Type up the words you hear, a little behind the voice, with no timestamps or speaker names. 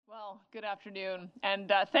Well, good afternoon,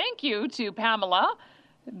 and thank you to Pamela,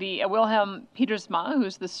 the Wilhelm Pietersma,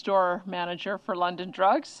 who's the store manager for London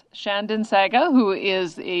Drugs, Shandon Saga, who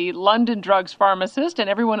is a London Drugs pharmacist, and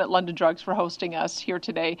everyone at London Drugs for hosting us here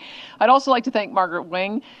today. I'd also like to thank Margaret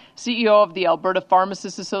Wing, CEO of the Alberta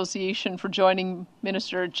Pharmacists Association, for joining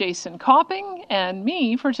Minister Jason Copping and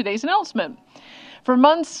me for today's announcement. For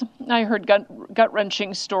months, I heard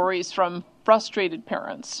gut-wrenching stories from frustrated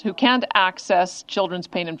parents who can't access children's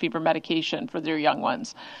pain and fever medication for their young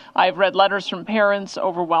ones. I've read letters from parents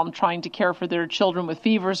overwhelmed trying to care for their children with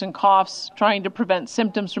fevers and coughs, trying to prevent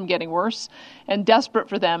symptoms from getting worse, and desperate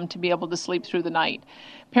for them to be able to sleep through the night.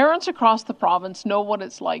 Parents across the province know what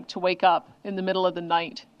it's like to wake up in the middle of the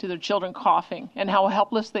night to their children coughing and how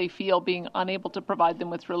helpless they feel being unable to provide them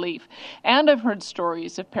with relief. And I've heard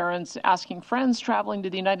stories of parents asking friends traveling to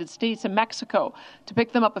the United States and Mexico to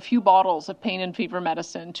pick them up a few bottles of pain and fever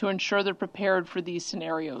medicine to ensure they're prepared for these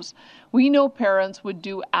scenarios. We know parents would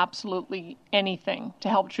do absolutely anything to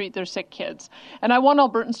help treat their sick kids. And I want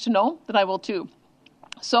Albertans to know that I will too.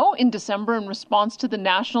 So, in December, in response to the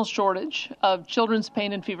national shortage of children's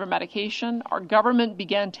pain and fever medication, our government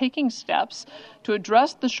began taking steps to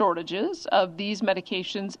address the shortages of these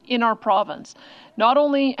medications in our province. Not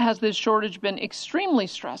only has this shortage been extremely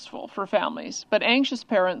stressful for families, but anxious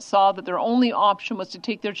parents saw that their only option was to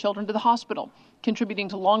take their children to the hospital, contributing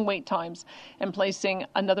to long wait times and placing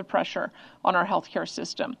another pressure on our healthcare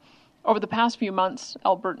system. Over the past few months,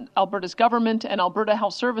 Alberta's government and Alberta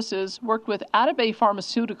Health Services worked with Atabay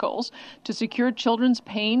Pharmaceuticals to secure children's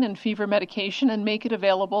pain and fever medication and make it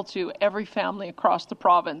available to every family across the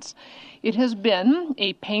province. It has been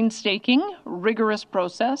a painstaking, rigorous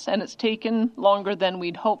process, and it's taken longer than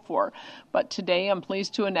we'd hoped for. But today, I'm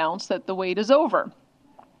pleased to announce that the wait is over.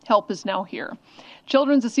 Help is now here.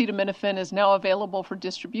 Children's acetaminophen is now available for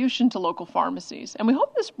distribution to local pharmacies, and we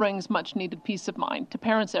hope this brings much-needed peace of mind to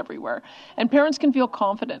parents everywhere, and parents can feel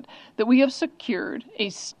confident that we have secured a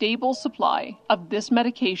stable supply of this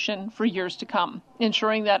medication for years to come,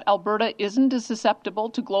 ensuring that Alberta isn't as susceptible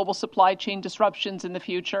to global supply chain disruptions in the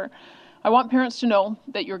future. I want parents to know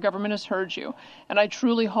that your government has heard you, and I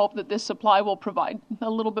truly hope that this supply will provide a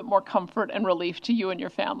little bit more comfort and relief to you and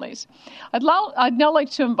your families. I'd now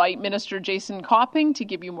like to invite Minister Jason Copping to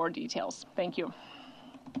give you more details. Thank you.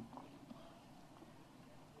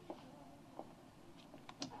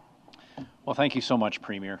 Well, thank you so much,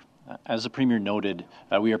 Premier. As the Premier noted,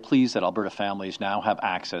 we are pleased that Alberta families now have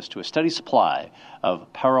access to a steady supply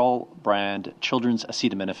of Parol brand children's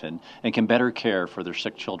acetaminophen and can better care for their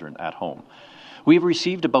sick children at home. We have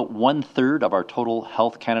received about 1/3 of our total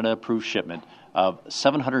Health Canada approved shipment of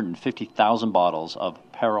 750,000 bottles of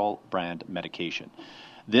Parol brand medication.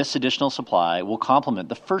 This additional supply will complement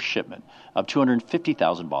the first shipment of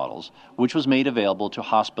 250,000 bottles, which was made available to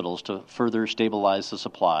hospitals to further stabilize the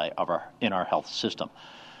supply in our health system.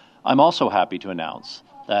 I'm also happy to announce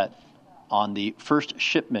that on the first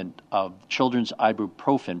shipment of children's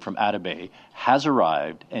ibuprofen from Atabay has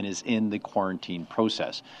arrived and is in the quarantine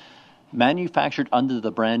process. Manufactured under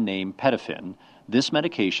the brand name Petafin, this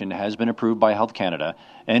medication has been approved by Health Canada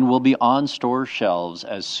and will be on store shelves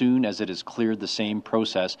as soon as it has cleared the same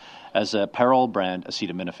process as a Parol brand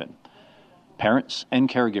acetaminophen. Parents and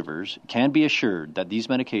caregivers can be assured that these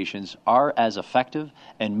medications are as effective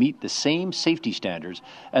and meet the same safety standards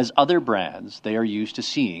as other brands they are used to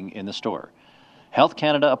seeing in the store. Health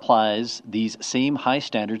Canada applies these same high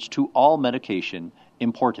standards to all medication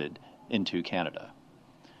imported into Canada.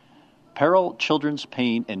 Parol children's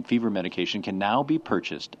pain and fever medication can now be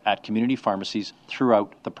purchased at community pharmacies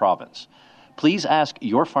throughout the province. Please ask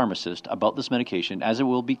your pharmacist about this medication as it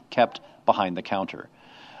will be kept behind the counter.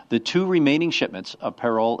 The 2 remaining shipments of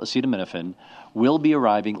Parol acetaminophen will be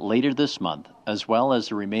arriving later this month, as well as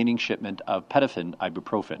the remaining shipment of Petafin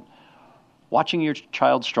ibuprofen. Watching your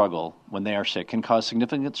child struggle when they are sick can cause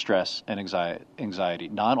significant stress and anxiety,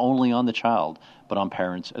 not only on the child, but on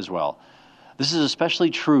parents as well. This is especially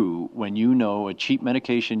true when you know a cheap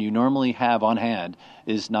medication you normally have on hand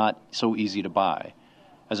is not so easy to buy.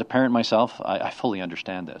 As a parent myself, I fully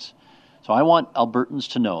understand this. So I want Albertans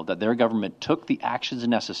to know that their government took the actions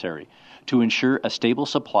necessary to ensure a stable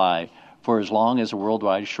supply for as long as a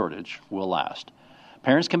worldwide shortage will last.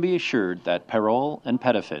 Parents can be assured that Parol and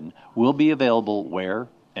Petafin will be available where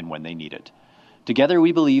and when they need it. Together,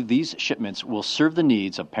 we believe these shipments will serve the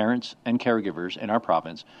needs of parents and caregivers in our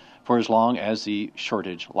province for as long as the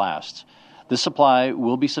shortage lasts. This supply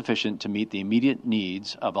will be sufficient to meet the immediate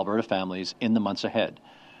needs of Alberta families in the months ahead,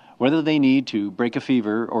 whether they need to break a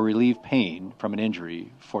fever or relieve pain from an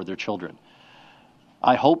injury for their children.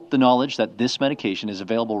 I hope the knowledge that this medication is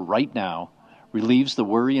available right now relieves the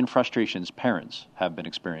worry and frustrations parents have been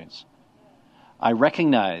experiencing. I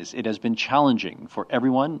recognize it has been challenging for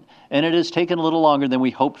everyone, and it has taken a little longer than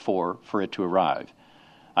we hoped for it to arrive.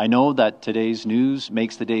 I know that today's news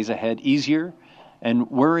makes the days ahead easier, and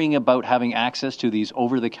worrying about having access to these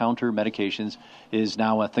over-the-counter medications is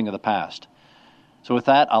now a thing of the past. So with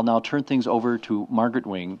that, I'll now turn things over to Margaret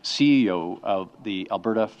Wing, CEO of the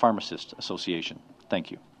Alberta Pharmacists Association.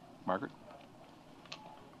 Thank you. Margaret?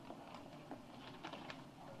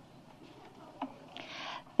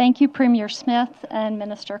 Thank you, Premier Smith and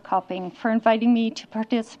Minister Copping, for inviting me to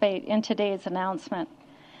participate in today's announcement.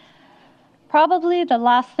 Probably the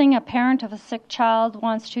last thing a parent of a sick child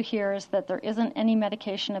wants to hear is that there isn't any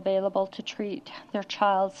medication available to treat their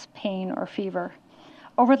child's pain or fever.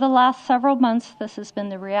 Over the last several months, this has been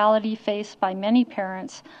the reality faced by many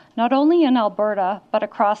parents, not only in Alberta, but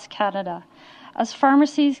across Canada, as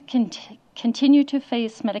pharmacies continue to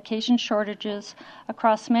face medication shortages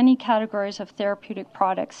across many categories of therapeutic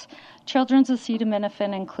products, children's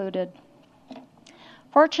acetaminophen included.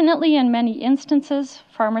 Fortunately, in many instances,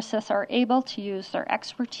 pharmacists are able to use their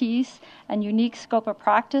expertise and unique scope of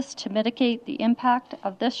practice to mitigate the impact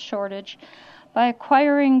of this shortage by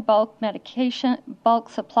acquiring bulk medication, bulk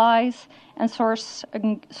supplies, and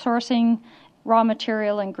sourcing raw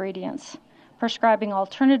material ingredients, prescribing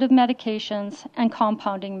alternative medications, and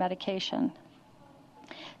compounding medication.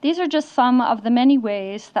 These are just some of the many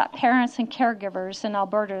ways that parents and caregivers in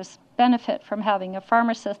Alberta benefit from having a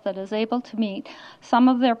pharmacist that is able to meet some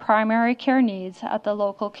of their primary care needs at the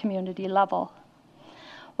local community level.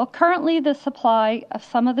 While currently the supply of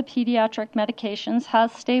some of the pediatric medications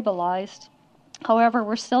has stabilized, however,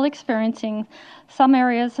 we're still experiencing some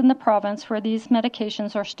areas in the province where these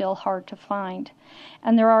medications are still hard to find,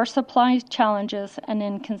 and there are supply challenges and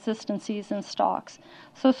inconsistencies in stocks.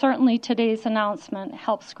 So certainly today's announcement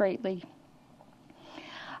helps greatly.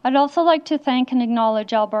 I'd also like to thank and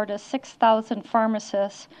acknowledge Alberta's 6,000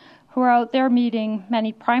 pharmacists who are out there meeting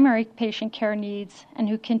many primary patient care needs and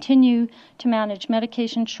who continue to manage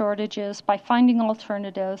medication shortages by finding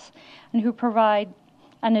alternatives and who provide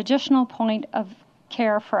an additional point of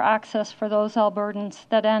care for access for those Albertans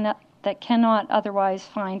that cannot otherwise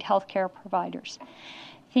find healthcare providers.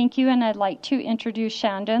 Thank you, and I'd like to introduce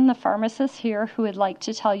Shandon, the pharmacist here, who would like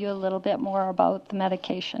to tell you a little bit more about the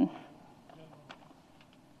medication.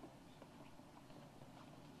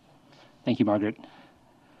 Thank you, Margaret.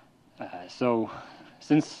 So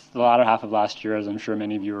since the latter half of last year, as I'm sure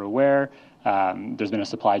many of you are aware, there's been a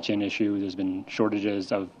supply chain issue. There's been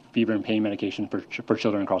shortages of fever and pain medication for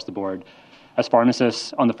children across the board. As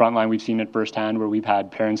pharmacists on the front line, we've seen it firsthand where we've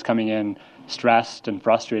had parents coming in stressed and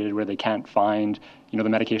frustrated where they can't find the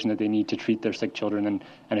medication that they need to treat their sick children.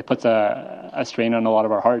 And it puts a strain on a lot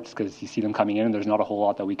of our hearts because you see them coming in and there's not a whole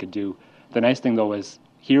lot that we could do. The nice thing, though, is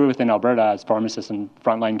here within Alberta, as pharmacists and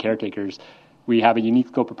frontline caretakers, we have a unique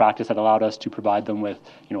scope of practice that allowed us to provide them with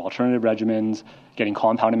alternative regimens, getting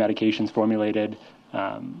compounded medications formulated.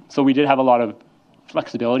 So we did have a lot of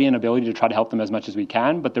flexibility and ability to try to help them as much as we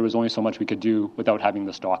can, but there was only so much we could do without having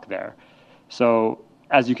the stock there. So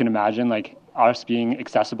as you can imagine, us being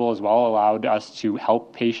accessible as well allowed us to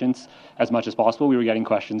help patients as much as possible. We were getting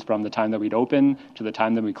questions from the time that we'd open to the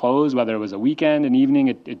time that we close, whether it was a weekend, an evening,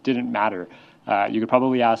 it didn't matter. You could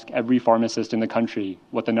probably ask every pharmacist in the country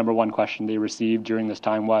what the number one question they received during this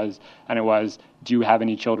time was, and it was, do you have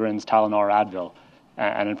any children's Tylenol or Advil?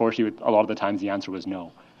 And unfortunately, a lot of the times the answer was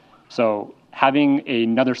no. So having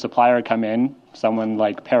another supplier come in, someone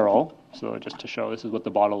like Peril, so just to show, this is what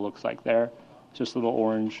the bottle looks like there. It's just a little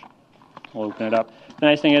orange. We'll open it up. The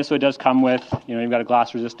nice thing is, so it does come with, you've got a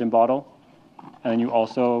glass-resistant bottle, and then you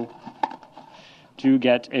also do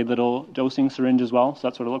get a little dosing syringe as well, so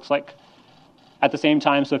that's what it looks like. At the same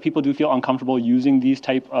time, so if people do feel uncomfortable using these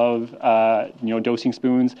type of dosing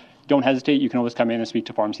spoons, don't hesitate. You can always come in and speak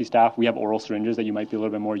to pharmacy staff. We have oral syringes that you might be a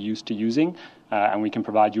little bit more used to using, and we can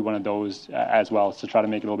provide you one of those as well to try to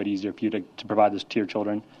make it a little bit easier for you to provide this to your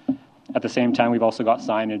children. At the same time, we've also got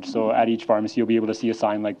signage. So at each pharmacy, you'll be able to see a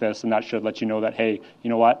sign like this, and that should let you know that, hey, you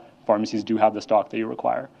know what? Pharmacies do have the stock that you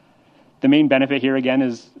require. The main benefit here, again,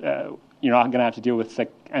 is you're not going to have to deal with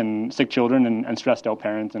sick children and stressed out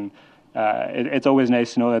parents. And it's always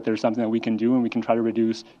nice to know that there's something that we can do and we can try to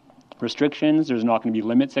reduce restrictions. There's not going to be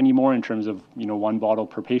limits anymore in terms of one bottle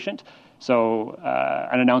per patient. So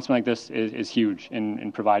an announcement like this is huge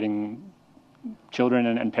in providing children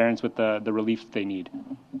and parents with the relief they need.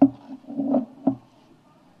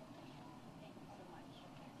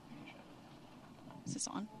 Is this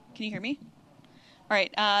on? Can you hear me? All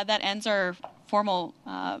right, that ends our formal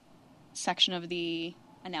section of the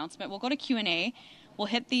announcement. We'll go to Q&A. We'll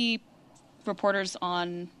hit the reporters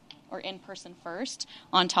on or in person first,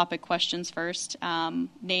 on topic questions first.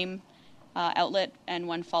 Name, outlet, and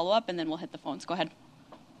one follow-up, and then we'll hit the phones. Go ahead.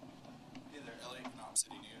 Hey there, Elliot from Knob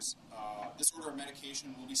City News. This order of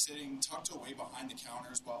medication will be sitting tucked away behind the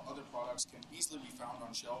counters while other products can easily be found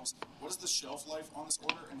on shelves. What is the shelf life on this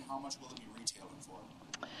order, and how much will it be retailing for?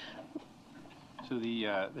 So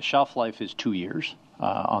the shelf life is 2 years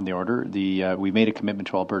on the order. We made a commitment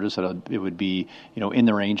to Alberta so that it would be in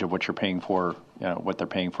the range of what you're paying for, what they're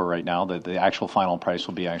paying for right now. The actual final price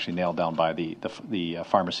will be actually nailed down by the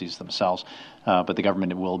pharmacies themselves, but the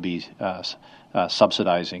government will be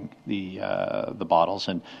subsidizing the bottles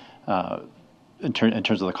and in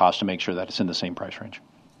terms of the cost to make sure that it's in the same price range.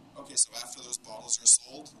 Okay, so after those bottles are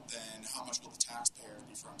sold, then how much will the taxpayer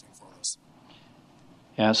be fronting for this?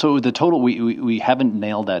 Yeah, so the total, we haven't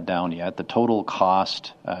nailed that down yet. The total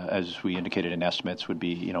cost, as we indicated in estimates, would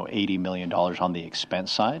be $80 million on the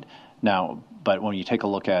expense side. Now, but when you take a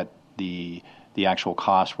look at the actual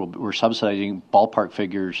cost, we're subsidizing ballpark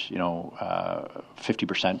figures,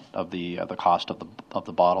 50% of the cost of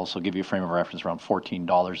the bottle. So, give you a frame of reference, around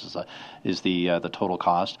 $14 is the total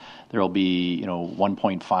cost. There will be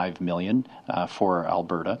 $1.5 million for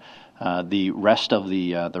Alberta. The rest of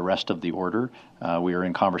the order, we are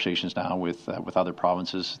in conversations now with other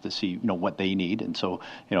provinces to see what they need, and so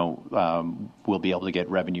we'll be able to get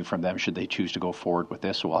revenue from them should they choose to go forward with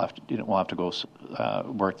this. So we'll have to go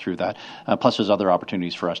work through that. Plus, there's other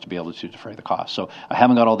opportunities for us to be able to defray the cost. So I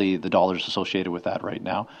haven't got all the dollars associated with that right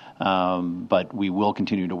now, but we will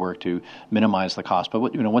continue to work to minimize the cost. But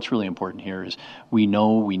what's really important here is we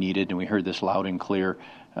know we need it, and we heard this loud and clear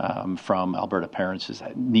from Alberta parents is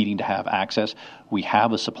needing to have access. We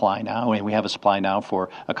have a supply now, and we have a supply now for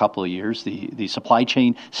a couple of years. The supply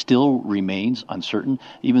chain still remains uncertain,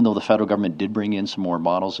 even though the federal government did bring in some more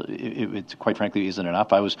bottles. It quite frankly isn't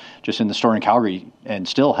enough. I was just in the store in Calgary and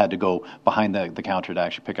still had to go behind the counter to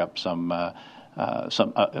actually pick up a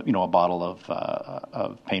bottle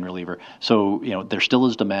of pain reliever. So there still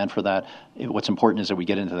is demand for that. What's important is that we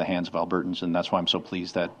get into the hands of Albertans, and that's why I'm so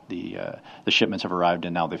pleased that the shipments have arrived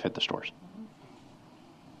and now they've hit the stores.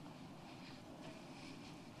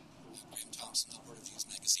 Graham Thompson, Alberta Views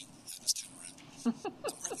Magazine. This time around, I'm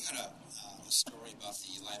working on a story about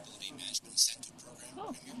the Liability Management Incentive Program.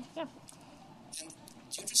 Oh, yeah. And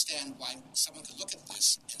do you understand why someone could look at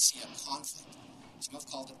this and see a conflict? Some have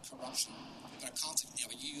called it corruption, but a conflict.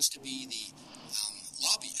 You used to be the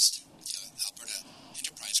lobbyist, Alberta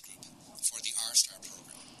Enterprise Group, for the R-Star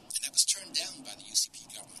program, and that was turned down by the UCP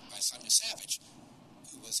government, by Sonia Savage,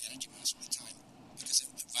 who was energy minister at the time, because it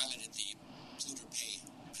violated the polluter pay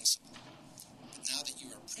principle. But now that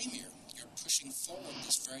you are premier, you're pushing forward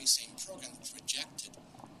this very same program that was rejected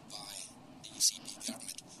by the UCP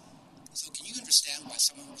government. So can you understand why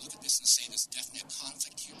someone would look at this and say there's definitely a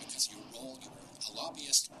conflict here because of your role, you were a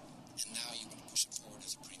lobbyist, and now you want to push it forward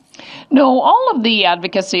as a premier? No, all of the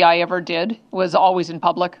advocacy I ever did was always in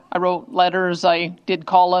public. I wrote letters, I did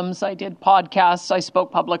columns, I did podcasts, I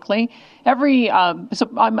spoke publicly. So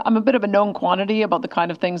I'm a bit of a known quantity about the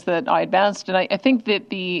kind of things that I advanced, and I think that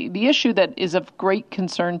the issue that is of great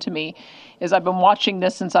concern to me is I've been watching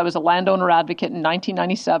this since I was a landowner advocate in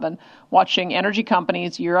 1997, watching energy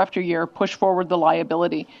companies year after year push forward the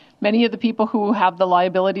liability. Many of the people who have the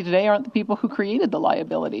liability today aren't the people who created the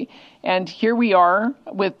liability. And here we are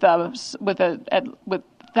with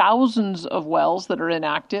thousands of wells that are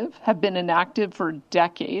inactive, have been inactive for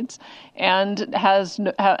decades, and has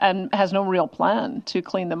no real plan to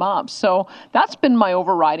clean them up. So that's been my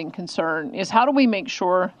overriding concern, is how do we make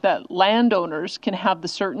sure that landowners can have the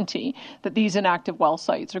certainty that these inactive well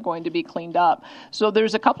sites are going to be cleaned up. So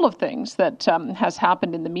there's a couple of things that has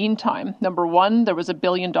happened in the meantime. Number one, there was $1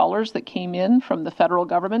 billion that came in from the federal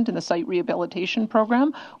government in the site rehabilitation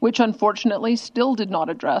program, which unfortunately still did not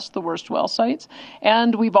address the worst well sites.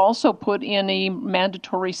 And we've also put in a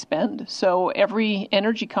mandatory spend. So every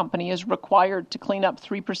energy company is required to clean up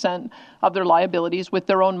 3% of their liabilities with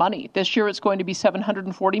their own money. This year it's going to be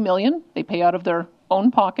 $740 million. They pay out of their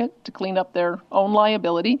own pocket to clean up their own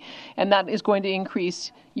liability, and that is going to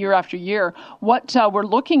increase year after year. What we're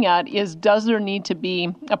looking at is, does there need to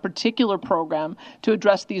be a particular program to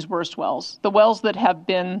address these worst wells? The wells that have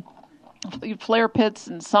been flare pits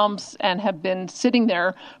and sumps and have been sitting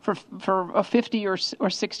there for 50 or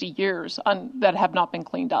 60 years that have not been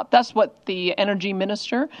cleaned up. That's what the energy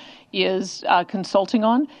minister is consulting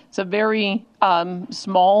on. It's a very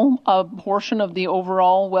small portion of the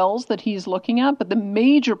overall wells that he's looking at, but the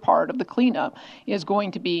major part of the cleanup is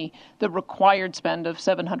going to be the required spend of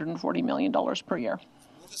 $740 million per year.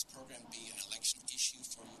 Will this program be an election issue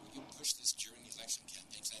for you? Will you push this during the election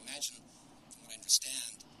campaigns? I imagine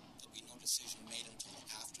decision made until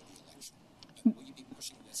after the election. But will you be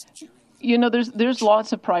pushing this during the... You know, there's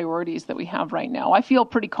lots of priorities that we have right now. I feel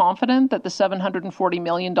pretty confident that the $740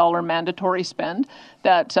 million mandatory spend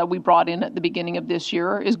that we brought in at the beginning of this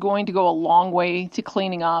year is going to go a long way to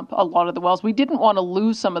cleaning up a lot of the wells. We didn't want to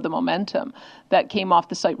lose some of the momentum that came off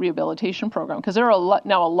the site rehabilitation program, because there are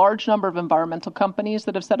now a large number of environmental companies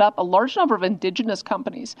that have set up, a large number of Indigenous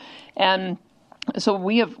companies, and so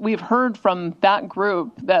we've heard from that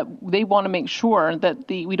group that they want to make sure that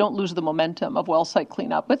we don't lose the momentum of well site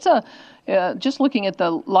cleanup. It's just looking at the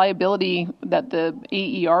liability that the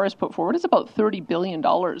AER has put forward, it's about $30 billion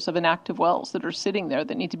of inactive wells that are sitting there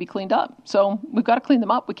that need to be cleaned up. So we've got to clean them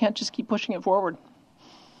up. We can't just keep pushing it forward.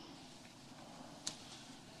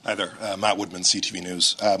 Hi there, Matt Woodman, CTV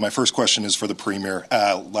News. My first question is for the Premier.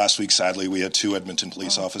 Last week, sadly, we had 2 Edmonton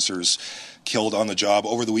police officers killed on the job.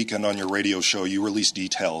 Over the weekend on your radio show, you released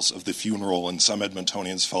details of the funeral, and some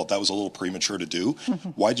Edmontonians felt that was a little premature to do.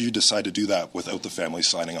 Why did you decide to do that without the family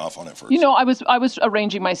signing off on it first? You know, I was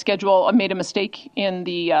arranging my schedule. I made a mistake in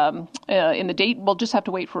the date. We'll just have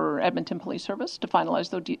to wait for Edmonton Police Service to finalize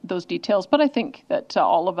those details. But I think that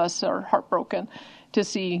all of us are heartbroken to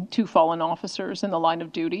see 2 fallen officers in the line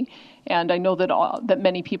of duty, and I know that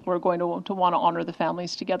many people are going to want to honor the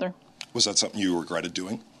families together. Was that something you regretted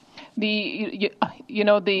doing?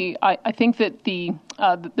 I think that the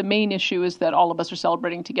main issue is that all of us are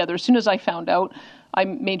celebrating together. As soon as I found out, I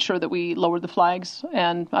made sure that we lowered the flags,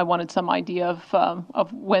 and I wanted some idea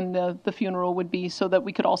of when the funeral would be so that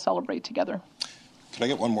we could all celebrate together. Can I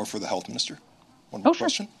get one more for the Health Minister? One more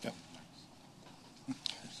question? Sure. Yeah.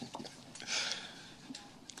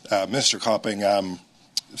 Mr. Copping,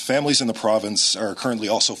 families in the province are currently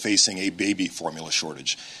also facing a baby formula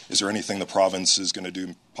shortage. Is there anything the province is going to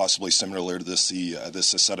do possibly similar to this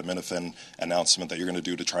acetaminophen announcement that you're going to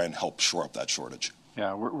do to try and help shore up that shortage?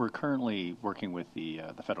 Yeah, we're currently working with the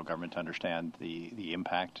federal government to understand the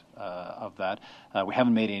impact of that. We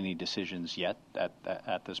haven't made any decisions yet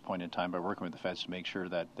at this point in time, but working with the feds to make sure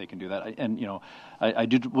that they can do that. And I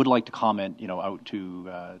would like to comment out to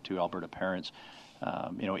Alberta parents.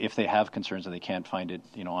 If they have concerns and they can't find it,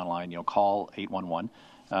 online, call 811.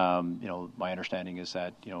 My understanding is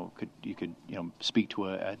that you could speak to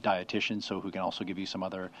a dietitian, who can also give you some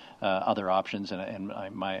other options. And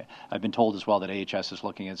I've been told as well that AHS is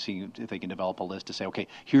looking at seeing if they can develop a list to say, okay,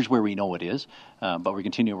 here's where we know it is, but we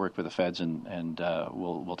continue to work with the feds, and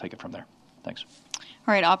we'll take it from there. Thanks.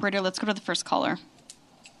 All right, operator, let's go to the first caller.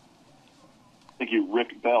 Thank you,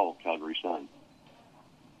 Rick Bell, Calgary Sun.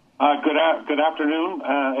 Good afternoon,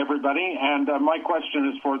 everybody. And my question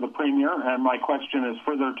is for the Premier, and my question is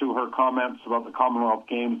further to her comments about the Commonwealth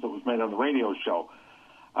Games that was made on the radio show.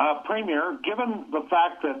 Premier, given the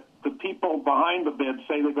fact that the people behind the bid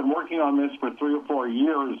say they've been working on this for 3 or 4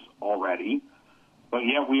 years already, but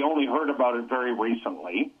yet we only heard about it very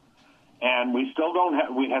recently, and we still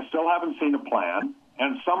haven't seen a plan,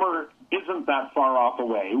 and summer isn't that far off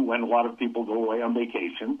away when a lot of people go away on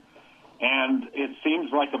vacation. And it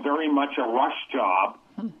seems like a very much a rush job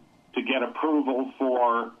to get approval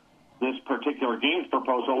for this particular games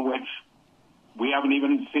proposal, which we haven't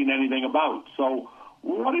even seen anything about. So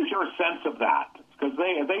what is your sense of that? Because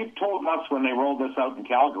they told us when they rolled this out in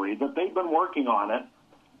Calgary that they've been working on it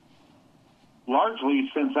largely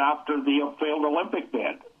since after the failed Olympic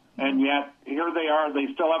bid. And yet here they are, they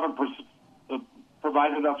still haven't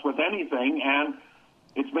provided us with anything, and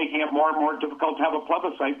it's making it more and more difficult to have a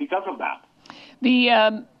plebiscite because of that.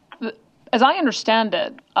 As I understand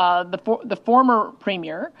it, the former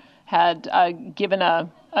premier had given a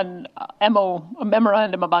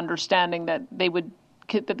memorandum of understanding that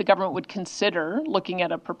that the government would consider looking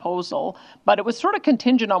at a proposal, but it was sort of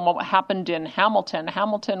contingent on what happened in Hamilton.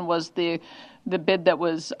 Hamilton was the bid that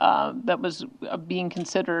was being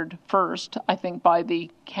considered first, I think, by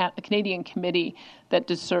the Canadian committee that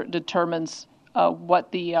determines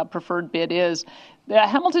what the preferred bid is.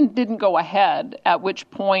 Hamilton didn't go ahead, at which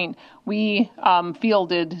point we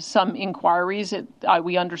fielded some inquiries.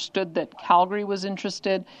 We understood that Calgary was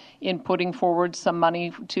interested in putting forward some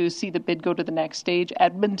money to see the bid go to the next stage.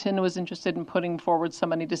 Edmonton was interested in putting forward some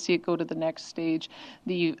money to see it go to the next stage.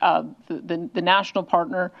 The national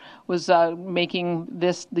partner was making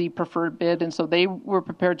this the preferred bid, and so they were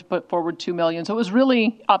prepared to put forward $2 million. So it was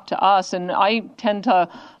really up to us, and I tend to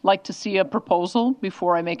like to see a proposal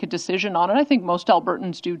before I make a decision on it. I think most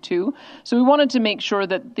Albertans do too. So we wanted to make sure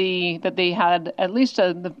that they had at least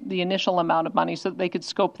the initial amount of money so that they could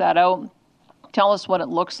scope that out, tell us what it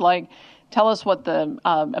looks like, tell us what the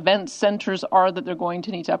event centers are that they're going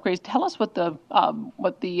to need to upgrade, tell us what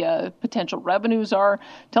the potential revenues are,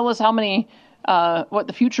 tell us how many what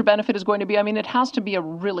the future benefit is going to be. I mean, it has to be a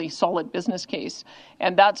really solid business case,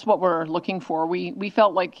 and that's what we're looking for. We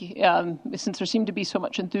felt like since there seemed to be so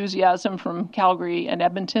much enthusiasm from Calgary and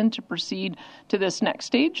Edmonton to proceed to this next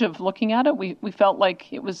stage of looking at it, we felt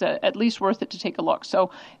like it was at least worth it to take a look.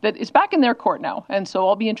 So that it's back in their court now, and so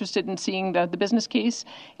I'll be interested in seeing the business case,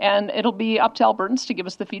 and it'll be up to Albertans to give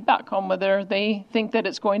us the feedback on whether they think that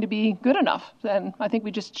it's going to be good enough. And I think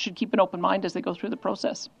we just should keep an open mind as they go through the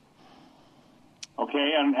process.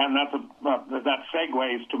 Okay, and that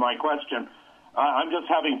segues to my question. I'm just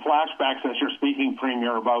having flashbacks as you're speaking,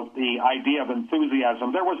 Premier, about the idea of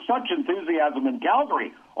enthusiasm. There was such enthusiasm in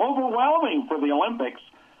Calgary, overwhelming for the Olympics,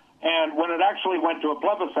 and when it actually went to a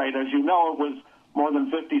plebiscite, as you know, it was more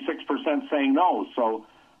than 56% saying no. So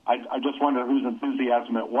I just wonder whose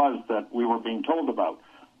enthusiasm it was that we were being told about.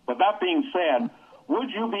 But that being said, would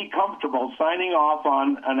you be comfortable signing off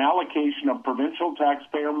on an allocation of provincial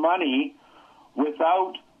taxpayer money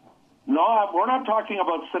without, we're not talking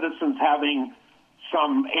about citizens having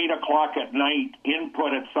some 8 o'clock at night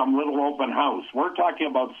input at some little open house. We're talking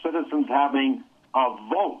about citizens having a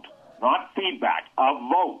vote, not feedback, a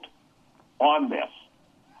vote on this.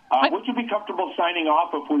 Would you be comfortable signing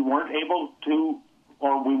off if we weren't able to,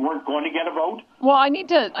 or we weren't going to get a vote? Well, I need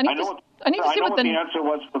to see what the answer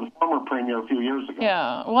was for the former premier a few years ago.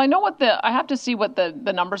 Yeah, well, I have to see what the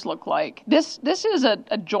numbers look like. This is a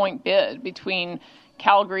joint bid between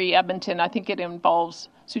Calgary, Edmonton. I think it involves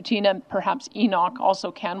Tsuut'ina, perhaps Enoch,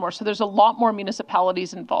 also Canmore. So there's a lot more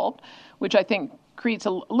municipalities involved, which I think creates a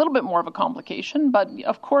little bit more of a complication. But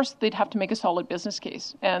of course, they'd have to make a solid business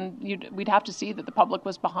case, and we'd have to see that the public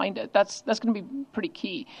was behind it. That's going to be pretty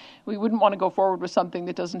key. We wouldn't want to go forward with something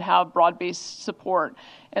that doesn't have broad-based support.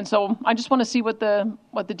 And so I just want to see what the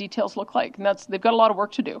details look like. And they've got a lot of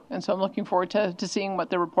work to do. And so I'm looking forward to seeing what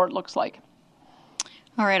the report looks like.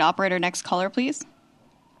 All right, operator, next caller, please.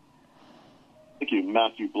 Thank you.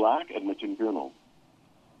 Matthew Black, Edmonton Journal.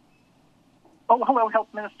 Oh, hello, Health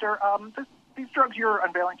Minister. These drugs you're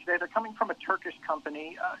unveiling today, they're coming from a Turkish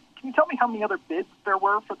company. Can you tell me how many other bids there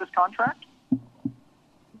were for this contract?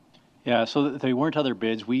 Yeah, so they weren't other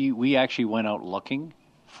bids. We actually went out looking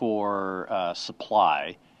for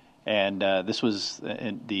supply, and this was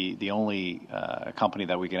the only company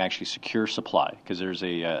that we can actually secure supply, because there's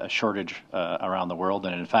a shortage around the world.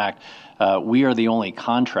 And in fact, we are the only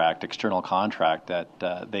external contract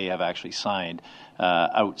that they have actually signed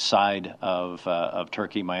outside of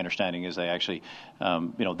Turkey. My understanding is they actually,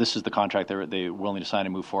 this is the contract they're willing to sign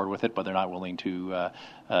and move forward with it, but they're not willing to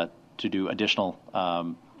do additional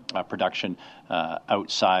production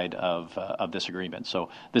outside of this agreement. So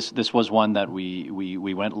this was one that we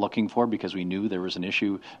went looking for because we knew there was an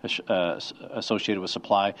issue associated with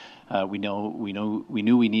supply. We knew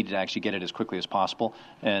we needed to actually get it as quickly as possible.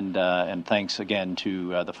 And thanks again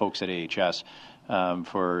to the folks at AHS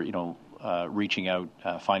for reaching out,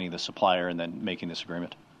 finding the supplier, and then making this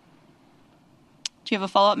agreement. Do you have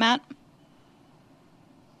a follow-up, Matt?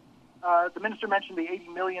 The minister mentioned the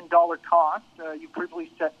 $80 million cost. You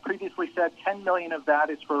previously said $10 million of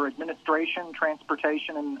that is for administration,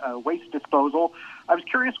 transportation, and waste disposal. I was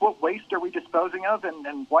curious, what waste are we disposing of,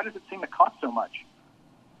 and why does it seem to cost so much?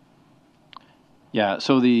 Yeah,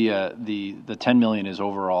 so the $10 million is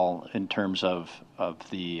overall in terms of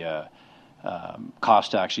the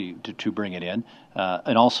cost actually to bring it in,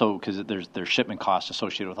 and also because there's shipment costs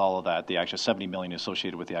associated with all of that. The actual $70 million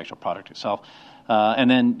associated with the actual product itself, and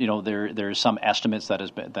then there's some estimates that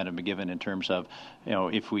have been given in terms of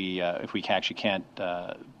if we actually can't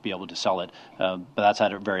be able to sell it, but that's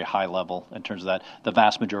at a very high level in terms of that. The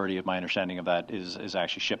vast majority of my understanding of that is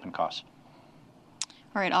actually shipment costs.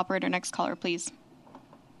 All right, operator, next caller, please.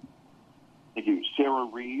 Thank you. Sarah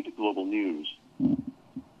Reed, Global News.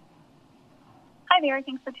 Hi there.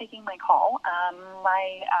 Thanks for taking my call.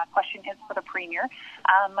 My question is for the Premier.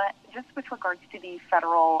 Just with regards to the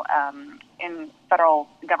federal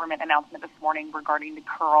government announcement this morning regarding the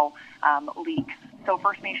Curl leaks. So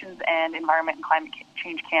First Nations and Environment and Climate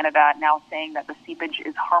Change Canada now saying that the seepage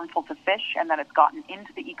is harmful to fish and that it's gotten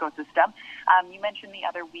into the ecosystem. You mentioned the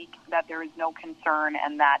other week that there is no concern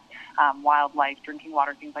and that wildlife, drinking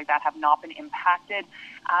water, things like that have not been impacted.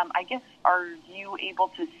 I guess, are you able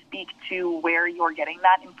to speak to where you're getting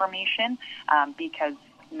that information? Because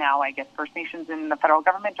now I guess First Nations and the federal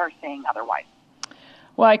government are saying otherwise.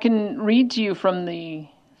 Well, I can read to you from the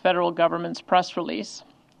federal government's press release.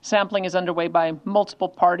 Sampling is underway by multiple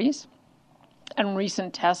parties, and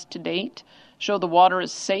recent tests to date show the water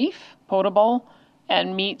is safe, potable,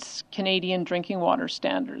 and meets Canadian drinking water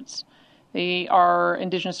standards.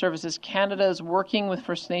 Indigenous Services Canada is working with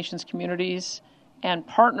First Nations communities and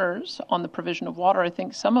partners on the provision of water. I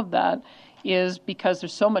think some of that is because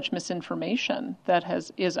there's so much misinformation that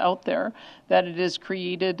is out there that it has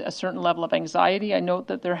created a certain level of anxiety. I note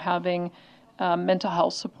that they're having mental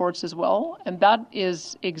health supports as well, and that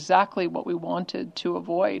is exactly what we wanted to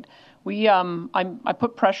avoid. I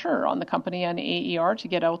put pressure on the company and AER to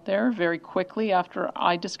get out there very quickly after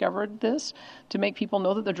I discovered this to make people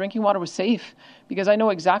know that their drinking water was safe, because I know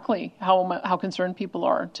exactly how concerned people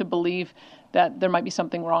are to believe that there might be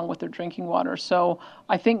something wrong with their drinking water. So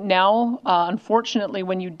I think now, unfortunately,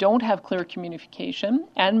 when you don't have clear communication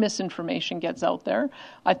and misinformation gets out there,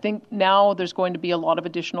 I think now there's going to be a lot of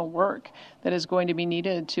additional work that is going to be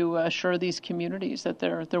needed to assure these communities that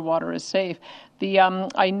their water is safe.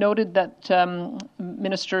 I noted that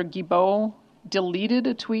Minister Guilbeault deleted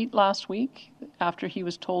a tweet last week after he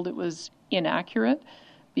was told it was inaccurate,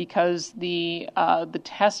 because the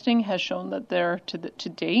testing has shown that to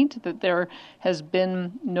date that there has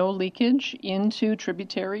been no leakage into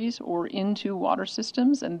tributaries or into water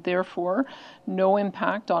systems, and therefore no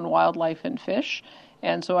impact on wildlife and fish.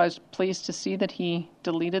 And so I was pleased to see that he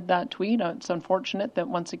deleted that tweet. It's unfortunate that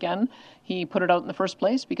once again he put it out in the first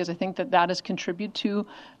place, because I think that has contributed to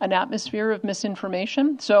an atmosphere of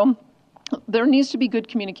misinformation. So there needs to be good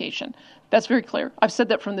communication. That's very clear. I've said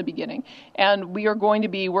that from the beginning. And we are going to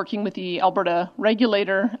be working with the Alberta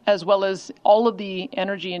regulator as well as all of the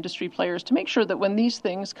energy industry players to make sure that when these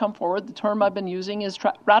things come forward, the term I've been using is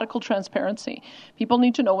radical transparency. People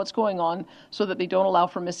need to know what's going on so that they don't allow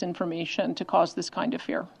for misinformation to cause this kind of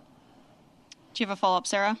fear. Do you have a follow-up,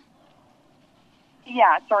 Sarah?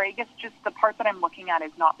 Yeah, sorry, I guess just the part that I'm looking at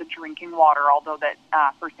is not the drinking water, although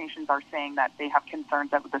that First Nations are saying that they have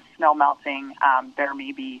concerns that with the snow melting, there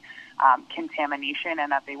may be contamination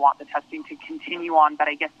and that they want the testing to continue on. But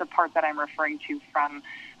I guess the part that I'm referring to from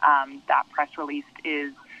that press release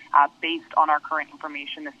is based on our current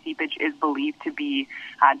information, the seepage is believed to be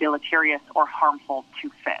deleterious or harmful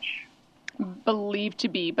to fish. Believed to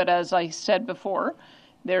be, but as I said before,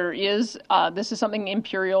 there is, this is something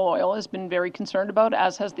Imperial Oil has been very concerned about,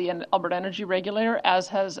 as has the Alberta Energy Regulator, as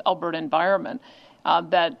has Alberta Environment,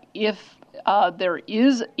 that if there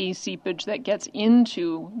is a seepage that gets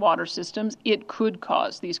into water systems, it could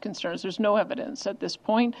cause these concerns. There's no evidence at this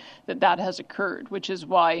point that has occurred, which is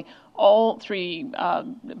why all three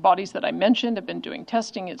bodies that I mentioned have been doing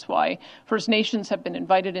testing. It's why First Nations have been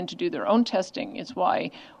invited in to do their own testing. It's why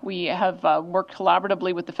we have worked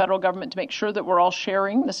collaboratively with the federal government to make sure that we're all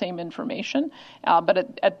sharing the same information. But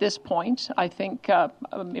at this point, I think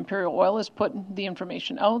Imperial Oil has put the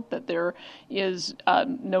information out that there is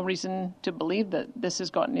no reason to believe that this has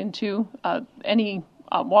gotten into any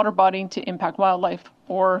water body to impact wildlife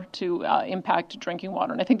or to impact drinking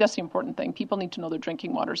water. And I think that's the important thing. People need to know their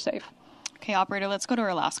drinking water is safe. Okay, operator, let's go to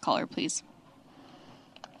our last caller, please.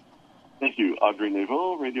 Thank you. Audrey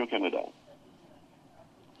Neville, Radio-Canada.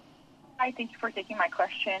 Hi, thank you for taking my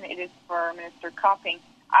question. It is for Minister Copping.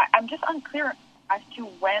 I'm just unclear as to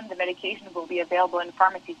when the medication will be available in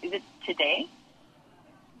pharmacies. Is it today?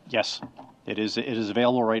 Yes, it is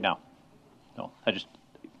available right now. No,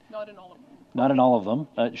 Not in all of them. Not in all of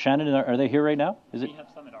them. Shannon, are they here right now? Is it? We have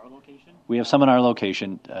some at our location. We have some in our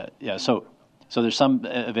location. Yeah, so there's some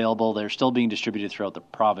available. They're still being distributed throughout the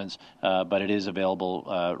province, but it is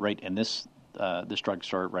available right in this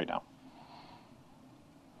drugstore right now.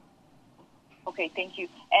 Okay, thank you.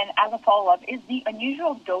 And as a follow-up, is the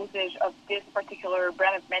unusual dosage of this particular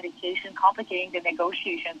brand of medication complicating the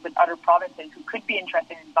negotiations with other provinces who could be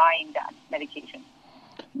interested in buying that medication?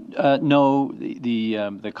 No, the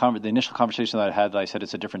initial conversation that I had, I said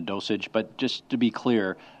it's a different dosage. But just to be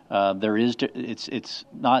clear, it's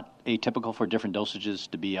not atypical for different dosages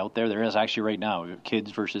to be out there. There is actually right now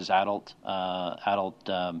kids versus adult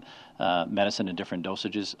medicine and different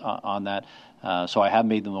dosages on that. So I have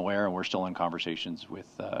made them aware, and we're still in conversations with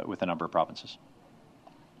a number of provinces.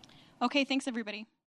 Okay, thanks everybody.